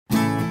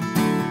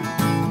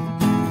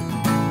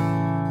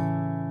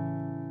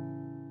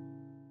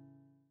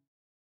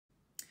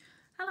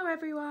Hello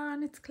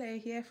everyone, it's Claire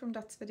here from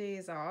Dots for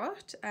Days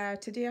Art.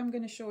 Today I'm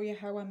going to show you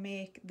how I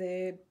make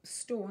the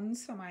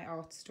stones for my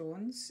art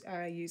stones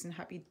using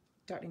Happy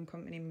Dotting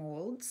Company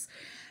Moulds.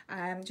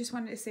 Just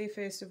wanted to say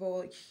first of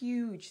all,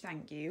 huge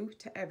thank you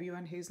to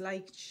everyone who's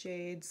liked,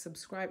 shared,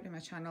 subscribed to my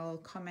channel,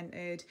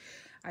 commented.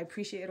 I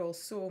appreciate it all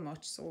so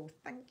much, so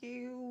thank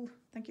you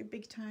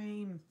big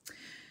time.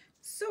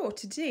 So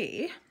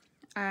today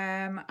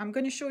I'm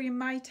going to show you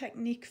my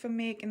technique for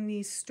making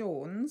these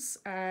stones.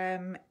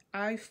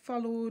 I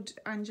followed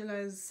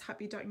Angela's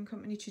Happy Dotting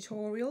Company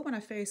tutorial when I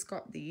first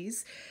got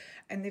these,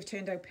 and they've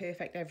turned out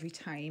perfect every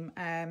time.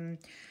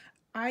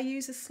 I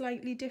use a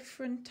slightly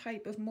different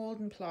type of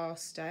moulding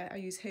plaster. I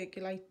use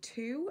Herculite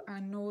 2.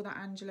 I know that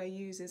Angela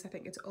uses, I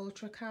think it's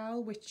Ultra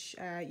Cal, which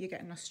you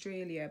get in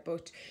Australia,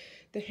 but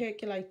the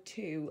Herculite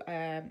 2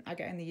 I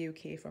get in the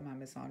UK from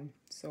Amazon.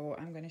 So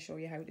I'm going to show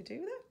you how to do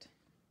that.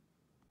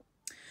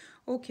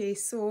 Okay,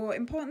 so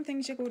important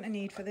things you're going to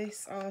need for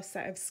this are a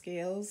set of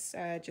scales,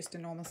 just a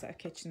normal set of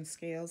kitchen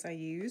scales I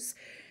use,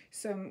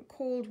 some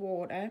cold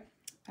water,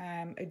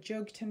 a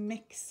jug to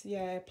mix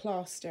your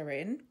plaster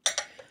in,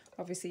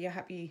 obviously your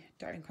Happy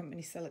Dotting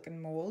Company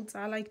silicone moulds.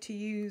 I like to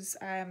use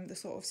the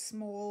sort of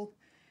small,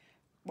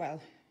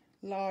 well,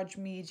 large,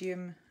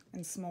 medium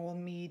and small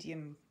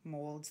medium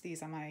moulds.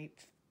 These are my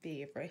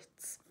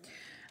favourites,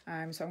 so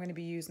I'm going to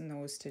be using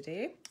those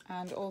today,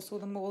 and also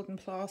the mould and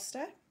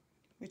plaster,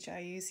 which I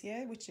use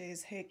here, which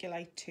is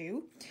Herculite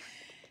 2.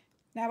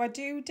 Now I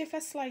do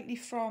differ slightly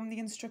from the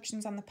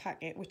instructions on the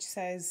packet, which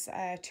says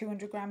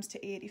 200 grams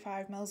to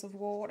 85 mils of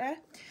water.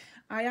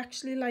 I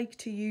actually like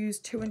to use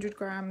 200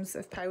 grams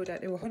of powder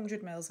to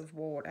 100 mils of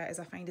water, as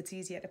I find it's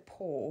easier to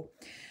pour.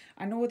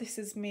 I know this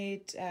is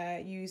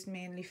used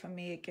mainly for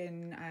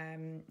making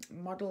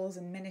models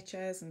and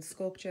miniatures and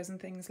sculptures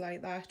and things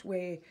like that,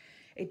 where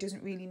it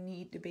doesn't really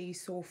need to be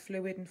so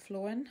fluid and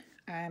flowing.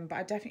 But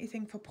I definitely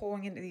think for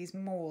pouring into these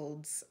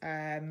moulds,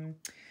 a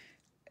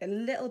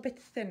little bit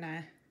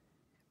thinner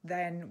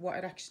than what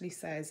it actually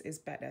says is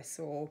better.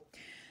 So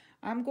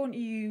I'm going to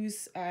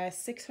use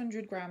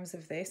 600 grams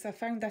of this. I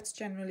found that's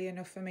generally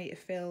enough for me to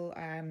fill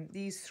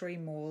these 3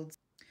 moulds.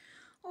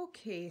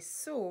 Okay,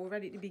 so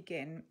ready to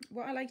begin.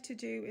 What I like to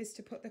do is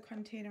to put the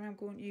container I'm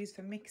going to use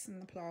for mixing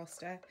the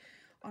plaster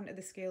onto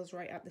the scales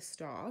right at the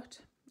start.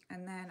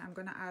 And then I'm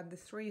going to add the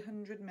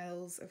 300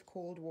 mils of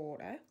cold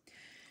water,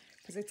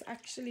 because it's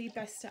actually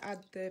best to add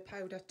the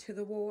powder to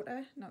the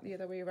water, not the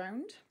other way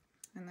around.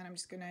 And then I'm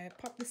just going to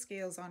pop the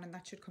scales on, and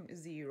that should come to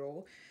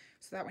 0,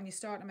 so that when you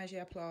start to measure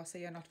your plaster,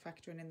 you're not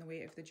factoring in the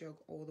weight of the jug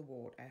or the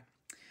water.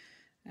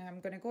 Now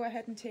I'm going to go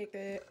ahead and take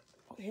the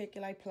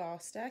Herculite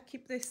plaster.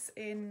 Keep this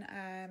in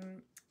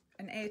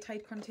an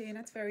airtight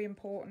container. It's very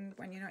important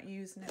when you're not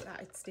using it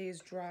that it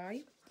stays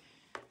dry.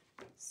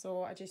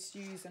 So I just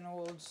use an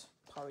old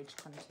porridge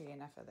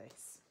container for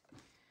this.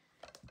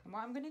 And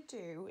what I'm going to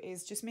do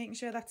is just making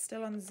sure that's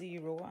still on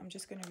 0. I'm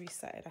just going to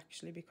reset it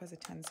actually, because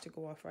it tends to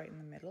go off right in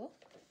the middle.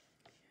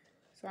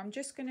 So I'm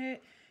just going to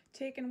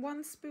take in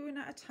 1 spoon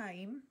at a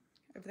time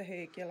of the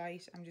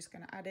Herculite. I'm just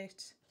going to add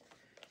it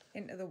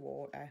into the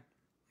water,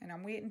 and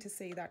I'm waiting to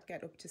see that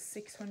get up to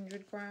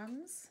 600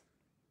 grams.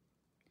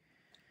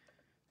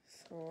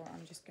 So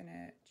I'm just going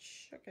to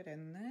chuck it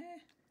in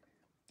there.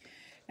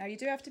 Now you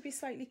do have to be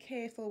slightly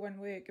careful when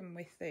working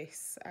with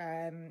this.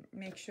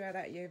 Make sure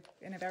that you're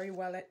in a very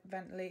well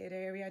ventilated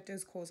area. It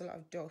does cause a lot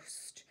of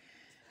dust.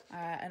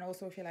 And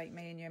also if you're like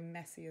me and your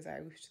messy is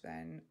out,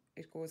 then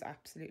it goes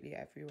absolutely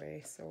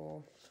everywhere.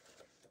 So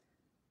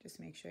just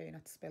make sure you're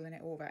not spilling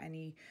it over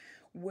any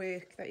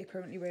work that you're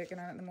currently working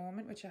on at the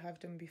moment, which I have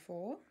done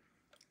before.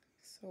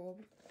 So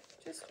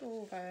just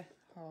over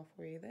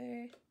halfway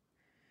there.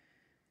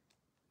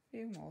 A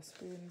few more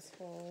spoons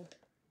full.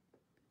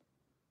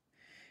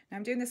 Now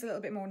I'm doing this a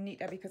little bit more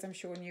neater because I'm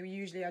showing you,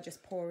 usually I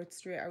just pour it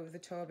straight out of the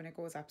tub and it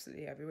goes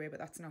absolutely everywhere, but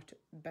that's not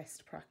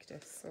best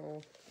practice,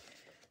 so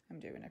I'm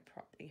doing it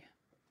properly.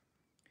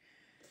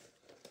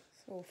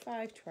 So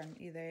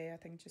 520 there, I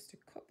think just a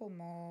couple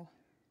more.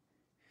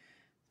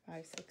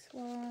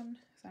 561.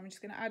 So I'm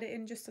just going to add it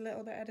in just a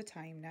little bit at a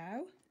time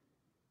now,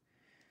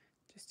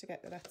 just to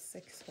get to that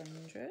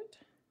 600.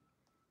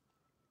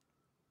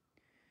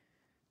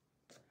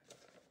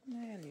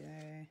 Nearly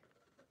there.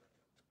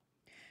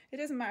 It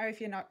doesn't matter if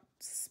you're not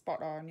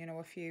spot on, you know,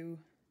 a few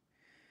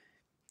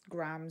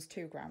grams,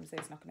 2 grams,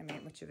 there's not going to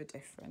make much of a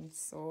difference.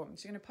 So I'm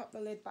just going to pop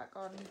the lid back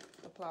on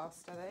the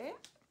plaster there,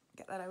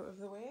 get that out of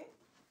the way.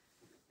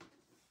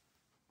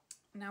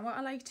 Now what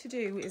I like to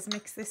do is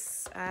mix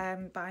this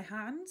by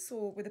hand,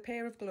 so with a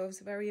pair of gloves,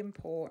 very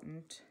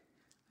important.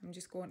 I'm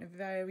just going to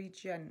very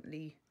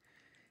gently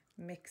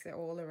mix it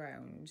all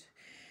around.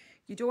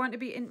 You don't want to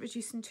be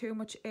introducing too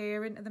much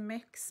air into the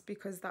mix,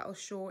 because that'll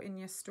show in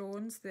your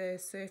stones. The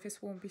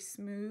surface won't be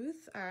smooth.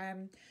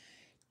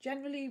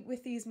 Generally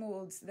with these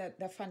moulds,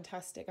 they're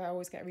fantastic. I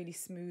always get really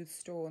smooth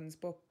stones,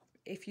 but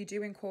if you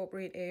do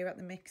incorporate air at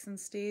the mixing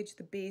stage,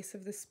 the base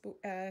of the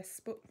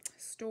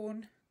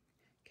stone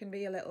can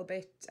be a little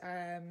bit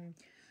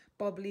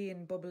bubbly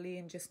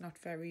and just not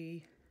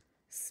very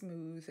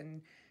smooth,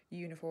 and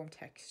uniform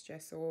texture.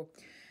 So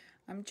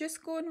I'm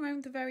just going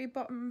around the very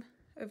bottom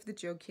of the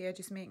jug here,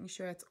 just making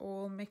sure it's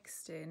all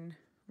mixed in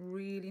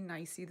really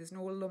nicely. There's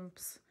no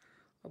lumps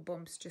or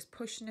bumps, just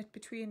pushing it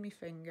between my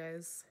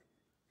fingers.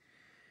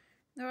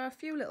 There are a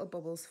few little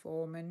bubbles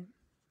forming.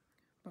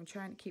 I'm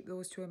trying to keep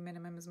those to a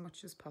minimum as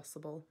much as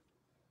possible.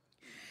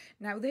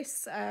 Now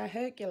this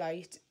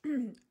Herculite,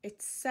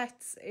 it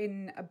sets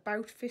in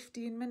about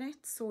 15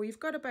 minutes. So you've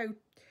got about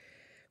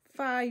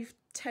 5-10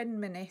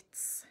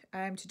 minutes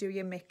to do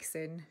your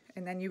mixing,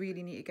 and then you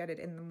really need to get it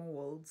in the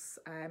moulds.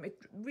 It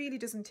really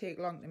doesn't take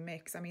long to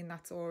mix. I mean,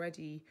 that's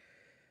already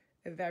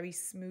a very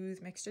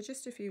smooth mixture,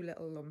 just a few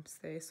little lumps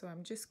there. So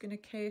I'm just going to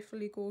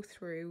carefully go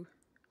through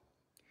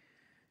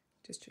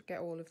just to get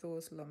all of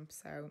those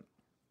lumps out.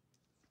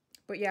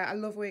 But yeah, I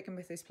love working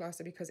with this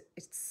plaster because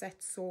it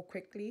sets so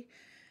quickly.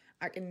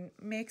 I can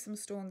make some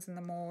stones in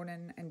the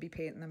morning and be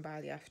painting them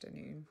by the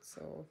afternoon.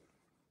 So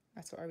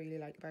that's what I really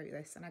like about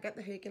this. And I get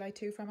the Herculite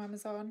too from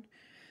Amazon.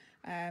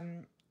 I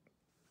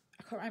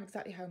can't remember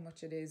exactly how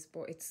much it is,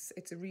 but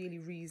it's a really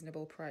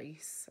reasonable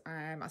price.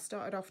 I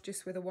started off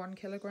just with a 1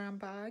 kilogram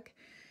bag,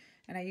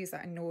 and I use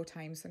that in no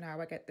time. So now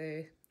I get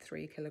the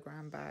 3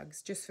 kilogram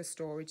bags just for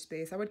storage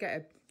space. I would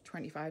get a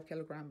 25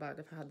 kilogram bag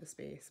if I had the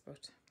space,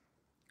 but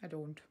I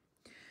don't.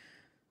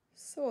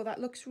 So that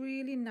looks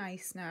really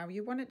nice now.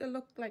 You want it to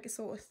look like a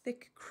sort of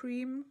thick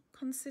cream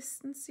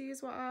consistency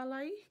is what I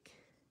like.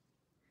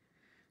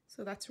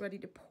 So that's ready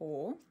to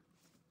pour.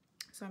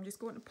 So I'm just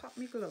going to pop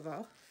my glove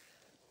off.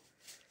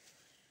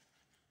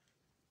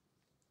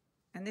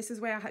 And this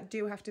is where I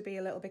do have to be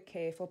a little bit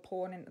careful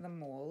pouring into the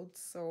moulds.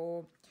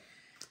 So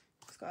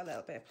it's got a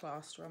little bit of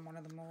plaster on one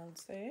of the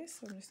moulds there.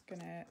 So I'm just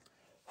going to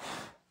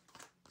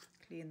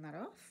clean that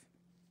off.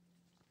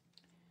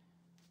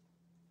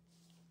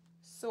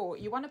 So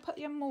you want to put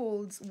your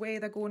moulds where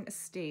they're going to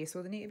stay.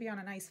 So they need to be on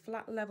a nice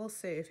flat level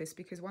surface,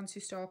 because once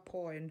you start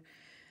pouring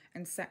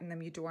and setting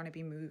them, you don't want to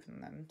be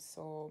moving them.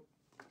 So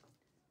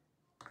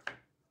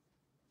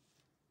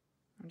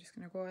I'm just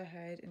going to go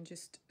ahead and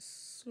just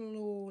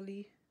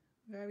slowly,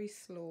 very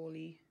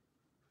slowly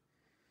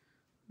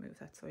move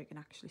that so you can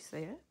actually see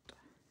it.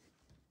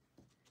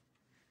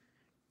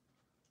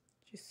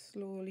 Just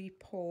slowly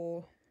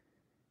pour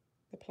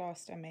the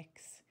plaster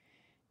mix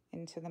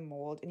into the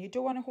mould, and you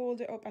don't want to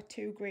hold it up at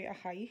too great a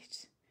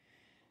height,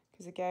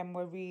 because again,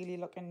 we're really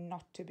looking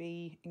not to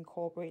be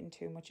incorporating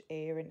too much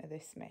air into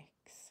this mix.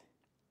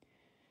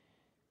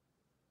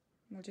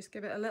 We'll just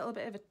give it a little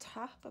bit of a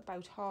tap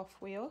about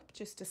halfway up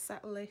just to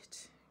settle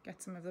it,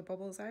 get some of the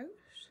bubbles out.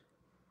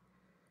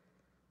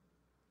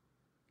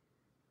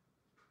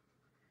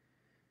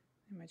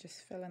 And we're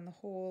just filling the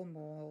whole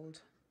mould.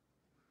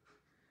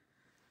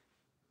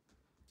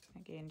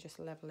 Again, just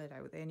level it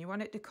out there, and you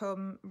want it to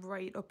come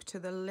right up to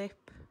the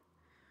lip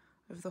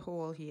of the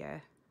hole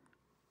here,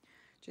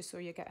 just so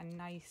you get a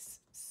nice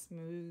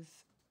smooth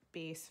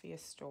base for your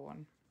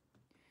stone.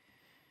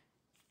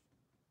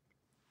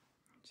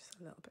 Just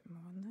a little bit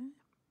more on there.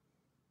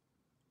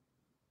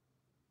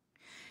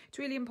 It's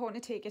really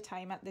important to take your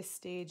time at this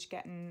stage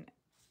getting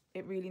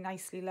it really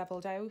nicely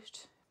leveled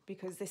out,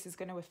 because this is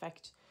going to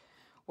affect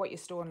what your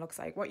stone looks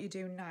like. What you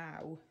do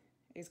now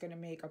is going to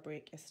make or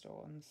break your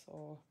stone,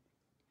 so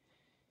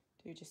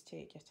do just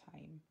take your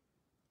time.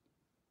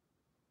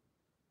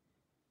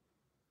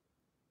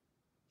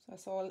 So I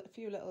saw a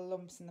few little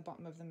lumps in the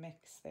bottom of the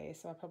mix there,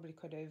 so I probably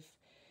could have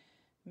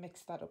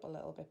mixed that up a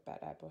little bit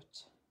better, but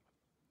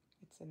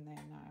it's in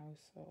there now.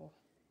 So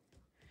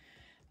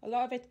a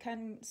lot of it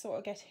can sort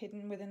of get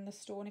hidden within the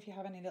stone if you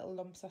have any little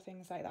lumps or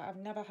things like that. I've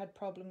never had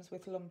problems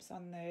with lumps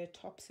on the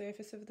top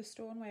surface of the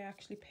stone where I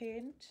actually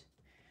paint.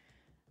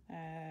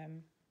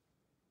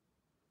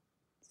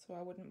 So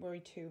I wouldn't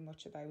worry too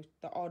much about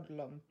the odd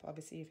lump.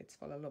 Obviously, if it's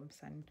full of lumps,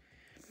 then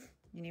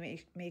you need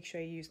to make sure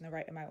you're using the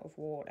right amount of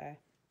water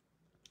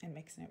and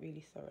mixing it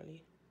really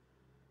thoroughly.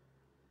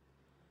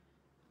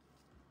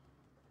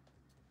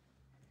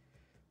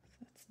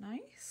 So that's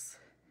nice.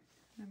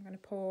 I'm going to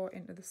pour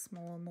into the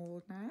small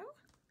mould now.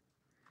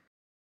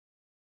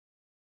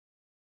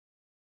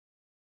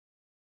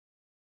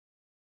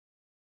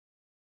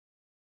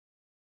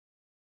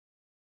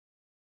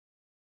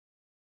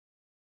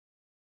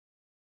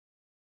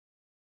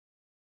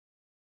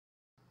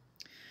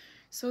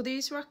 So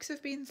these rocks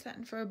have been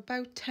setting for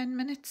about 10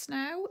 minutes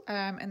now,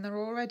 and they're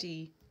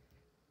already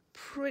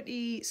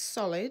pretty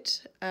solid.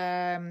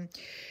 There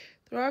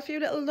are a few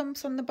little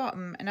lumps on the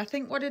bottom, and I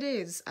think what it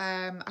is,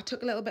 I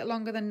took a little bit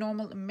longer than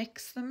normal to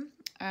mix them.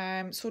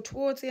 So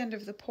towards the end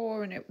of the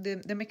pouring,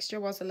 the mixture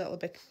was a little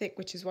bit thick,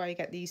 which is why you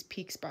get these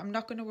peaks, but I'm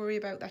not going to worry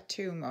about that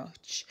too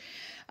much,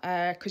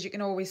 because you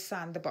can always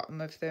sand the bottom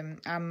of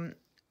them.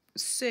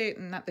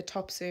 Certain that the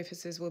top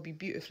surfaces will be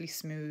beautifully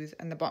smooth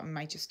and the bottom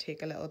might just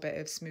take a little bit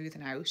of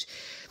smoothing out.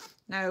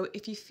 Now,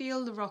 if you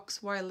feel the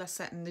rocks while they're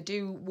setting, they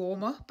do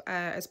warm up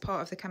as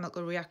part of the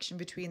chemical reaction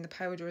between the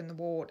powder and the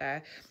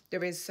water.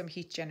 There is some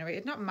heat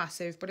generated, not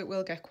massive, but it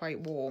will get quite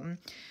warm.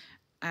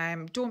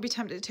 Don't be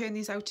tempted to turn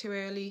these out too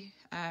early.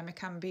 It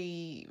can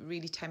be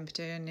really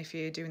tempting if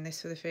you're doing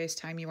this for the first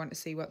time, you want to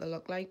see what they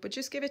look like, but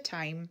just give it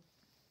time.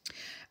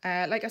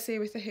 Like I say,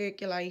 with the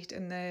Herculite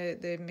and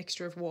the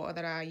mixture of water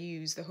that I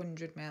use, the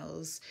 100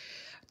 mils,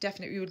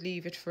 definitely would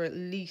leave it for at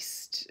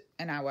least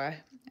an hour.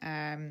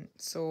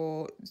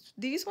 So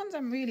these ones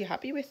I'm really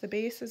happy with. The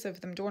bases of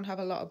them don't have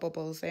a lot of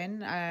bubbles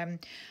in. I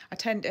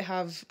tend to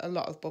have a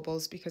lot of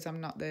bubbles because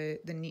I'm not the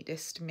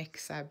neatest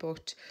mixer,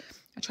 but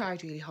I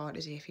tried really hard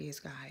today for you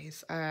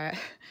guys.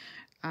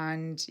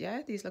 And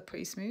yeah, these look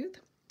pretty smooth.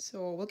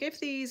 So we'll give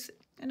these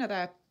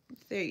another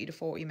 30 to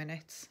 40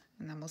 minutes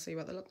and then we'll see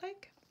what they look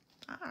like.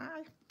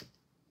 Bye.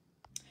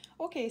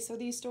 Okay, so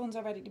these stones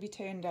are ready to be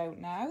turned out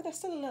now. They're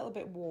still a little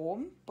bit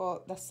warm,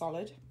 but they're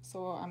solid,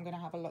 so I'm going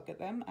to have a look at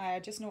them. I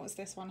just noticed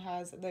this one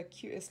has the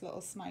cutest little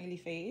smiley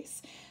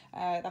face.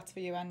 That's for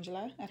you,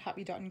 Angela, at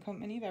Happy Dotting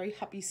Company. Very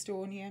happy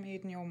stone here,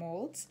 made in your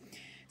moulds.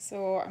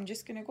 So I'm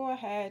just going to go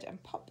ahead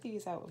and pop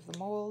these out of the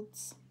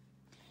moulds.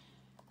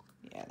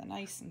 Yeah, they're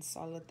nice and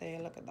solid there,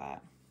 look at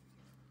that.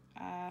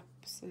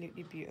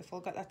 Absolutely beautiful.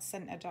 Got that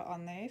centre dot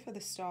on there for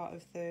the start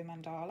of the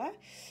mandala.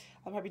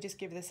 I'll probably just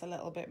give this a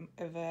little bit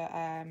of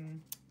a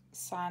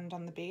sand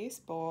on the base,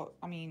 but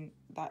I mean,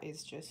 that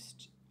is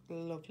just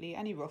lovely.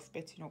 Any rough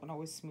bits, you know, can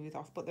always smooth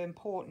off, but the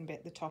important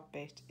bit, the top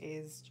bit,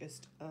 is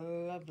just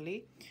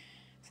lovely.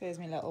 So there's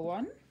my little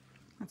one.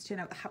 Let's turn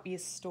out the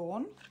happiest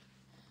stone.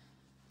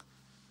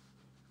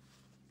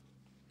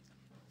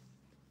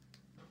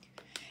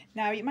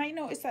 Now, you might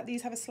notice that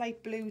these have a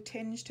slight blue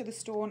tinge to the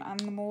stone and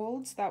the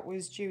moulds. That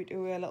was due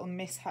to a little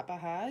mishap I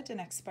had, an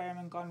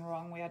experiment gone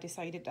wrong where I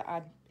decided to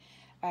add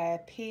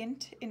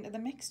paint into the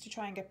mix to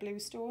try and get blue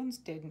stones.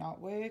 Did not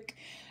work.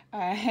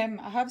 I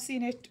have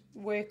seen it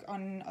work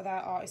on other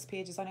artist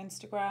pages on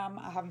Instagram.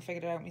 I haven't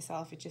figured it out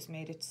myself. It just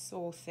made it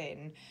so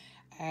thin.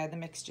 The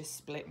mix just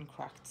split and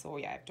cracked. So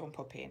yeah, don't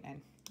put paint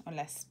in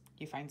unless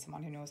you find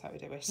someone who knows how to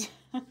do it.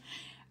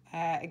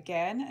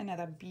 Again,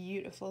 another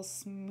beautiful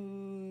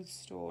smooth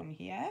stone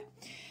here.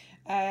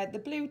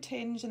 The blue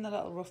tinge and the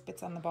little rough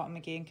bits on the bottom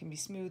again can be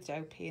smoothed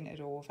out,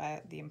 painted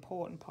over. The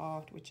important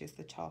part, which is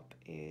the top,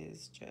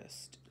 is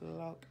just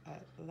look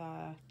at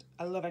that.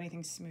 I love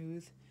anything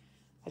smooth.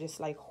 I just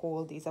like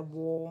hold these are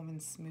warm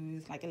and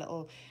smooth, like a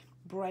little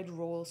bread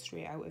roll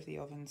straight out of the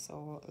oven.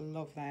 So I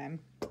love them.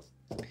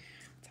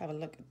 Let's have a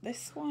look at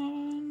this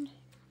one.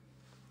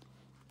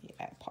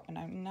 Yeah, popping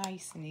out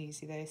nice and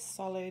easy there,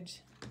 solid,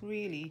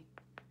 really,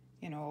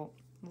 you know,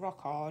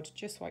 rock hard,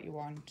 just what you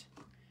want.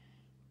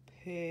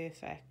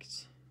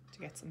 Perfect to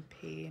get some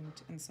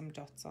paint and some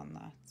dots on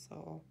that.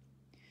 So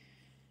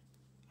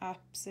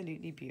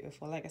absolutely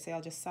beautiful. Like I say,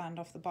 I'll just sand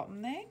off the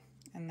bottom there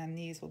and then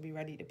these will be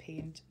ready to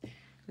paint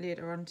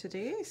later on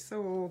today.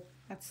 So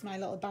that's my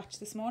little batch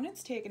this morning.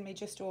 It's taken me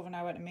just over an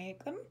hour to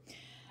make them.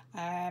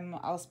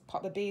 I'll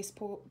pop a base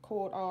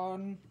coat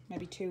on,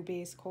 maybe 2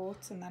 base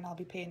coats, and then I'll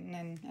be painting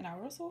in an hour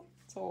or so.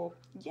 So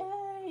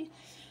yay!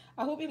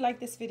 I hope you liked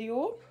this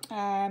video.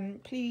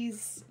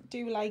 Please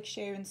do like,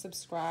 share and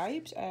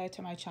subscribe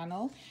to my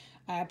channel.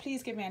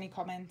 Please give me any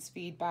comments,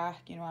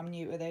 feedback. You know, I'm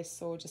new to this,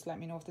 so just let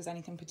me know if there's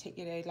anything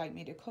particular you'd like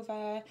me to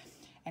cover,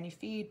 any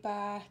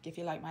feedback, if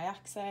you like my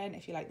accent,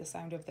 if you like the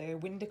sound of the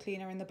window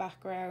cleaner in the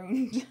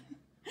background.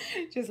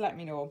 Just let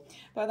me know.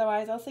 But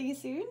otherwise, I'll see you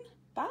soon.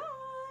 Bye!